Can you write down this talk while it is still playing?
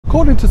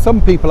According to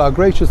some people, Our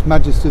Gracious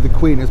Majesty the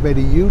Queen has made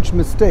a huge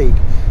mistake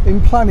in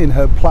planning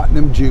her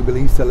Platinum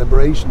Jubilee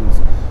celebrations.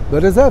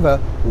 But as ever,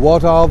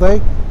 what are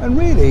they? And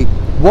really,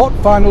 what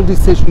final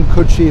decision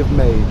could she have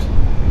made?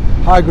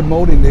 Hi, good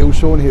morning, Neil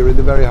Sean here in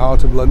the very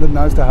heart of London.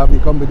 Nice to have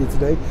your company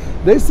today.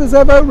 This, as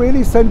ever,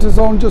 really centres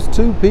on just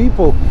two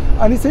people.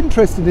 And it's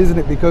interesting, isn't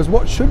it? Because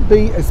what should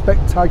be a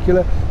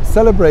spectacular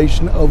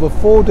celebration over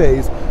 4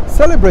 days,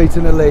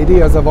 celebrating a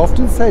lady, as I've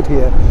often said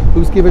here,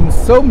 who's given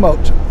so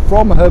much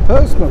from her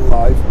personal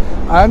life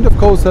and, of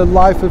course, her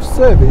life of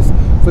service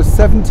for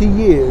 70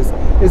 years,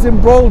 is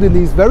embroiled in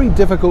these very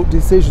difficult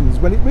decisions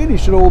when it really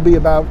should all be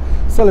about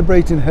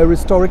celebrating her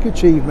historic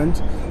achievement,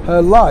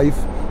 her life,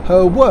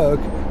 her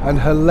work, and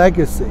her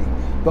legacy.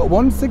 But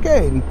once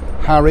again,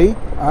 Harry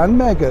and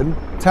Meghan,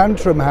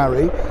 Tantrum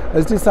Harry,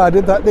 has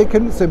decided that they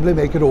can simply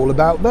make it all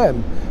about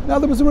them. Now,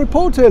 there was a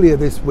report earlier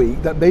this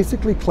week that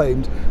basically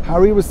claimed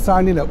Harry was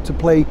signing up to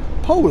play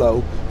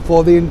polo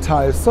for the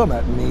entire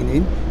summer,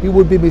 meaning he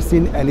would be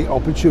missing any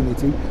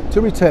opportunity to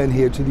return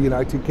here to the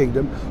United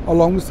Kingdom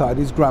alongside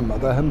his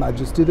grandmother, Her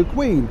Majesty the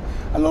Queen.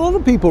 And a lot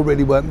of people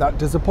really weren't that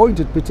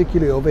disappointed,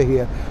 particularly over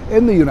here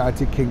in the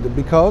United Kingdom,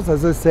 because,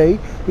 as I say,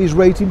 his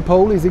rating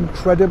poll is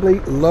incredibly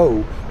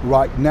low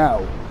right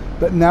now.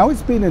 But now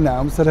it's been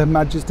announced that Her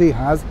Majesty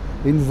has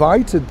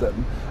invited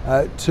them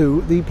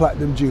to the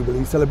Platinum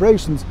Jubilee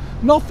celebrations.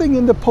 Nothing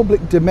in the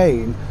public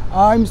domain.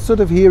 I'm sort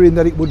of hearing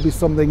that it would be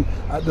something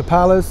at the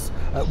Palace,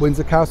 at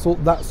Windsor Castle,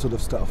 that sort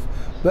of stuff.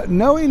 But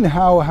knowing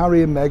how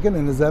Harry and Meghan,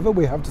 and as ever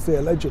we have to say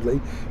allegedly,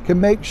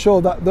 can make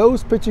sure that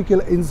those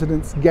particular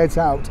incidents get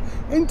out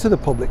into the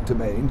public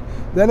domain,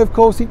 then of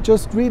course it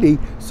just really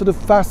sort of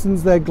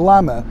fastens their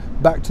glamour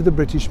back to the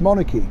British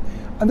monarchy.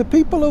 And the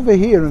people over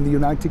here in the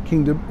United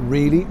Kingdom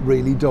really,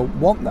 really don't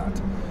want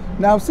that.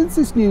 Now, since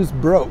this news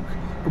broke,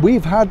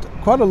 we've had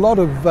quite a lot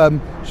of,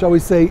 shall we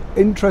say,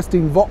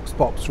 interesting vox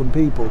pops from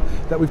people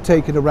that we've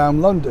taken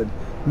around London.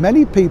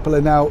 Many people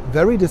are now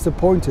very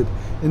disappointed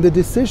in the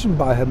decision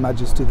by Her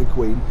Majesty the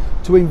Queen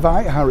to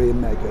invite Harry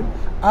and Meghan,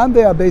 and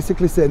they are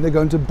basically saying they're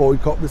going to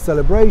boycott the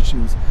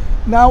celebrations.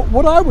 Now,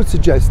 what I would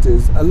suggest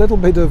is a little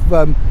bit of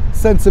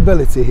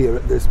sensibility here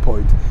at this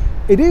point.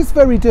 It is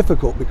very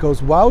difficult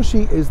because while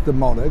she is the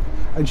monarch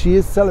and she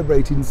is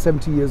celebrating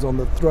 70 years on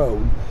the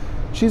throne,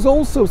 she's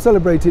also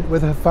celebrated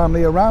with her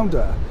family around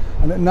her.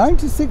 And at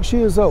 96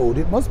 years old,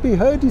 it must be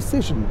her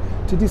decision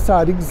to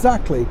decide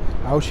exactly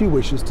how she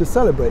wishes to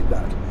celebrate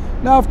that.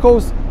 Now, of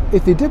course,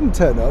 if they didn't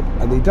turn up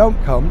and they don't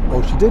come,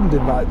 or she didn't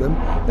invite them,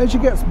 then she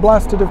gets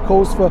blasted, of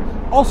course, for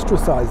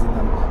ostracising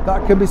them.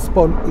 That can be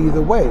spun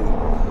either way.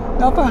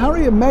 Now, for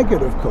Harry and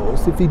Meghan, of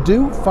course, if they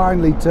do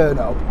finally turn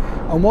up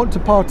and want to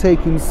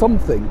partake in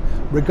something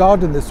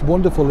regarding this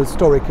wonderful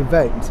historic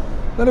event,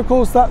 then of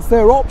course that's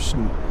their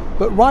option.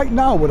 But right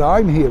now what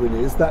I'm hearing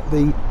is that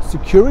the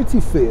security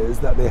fears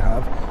that they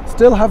have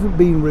still haven't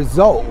been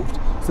resolved,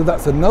 so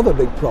that's another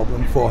big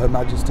problem for Her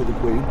Majesty the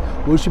Queen.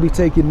 Will she be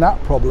taking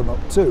that problem up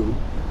too?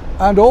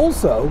 And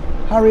also,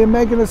 Harry and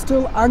Meghan are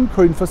still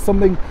anchoring for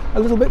something a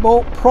little bit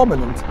more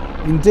prominent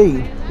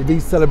indeed with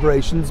these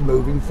celebrations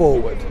moving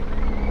forward.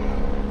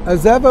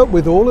 As ever,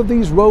 with all of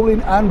these rolling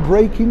and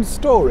breaking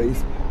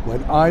stories,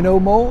 when I know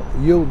more,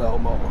 you'll know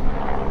more.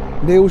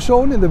 Neil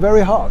Sean in the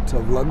very heart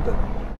of London.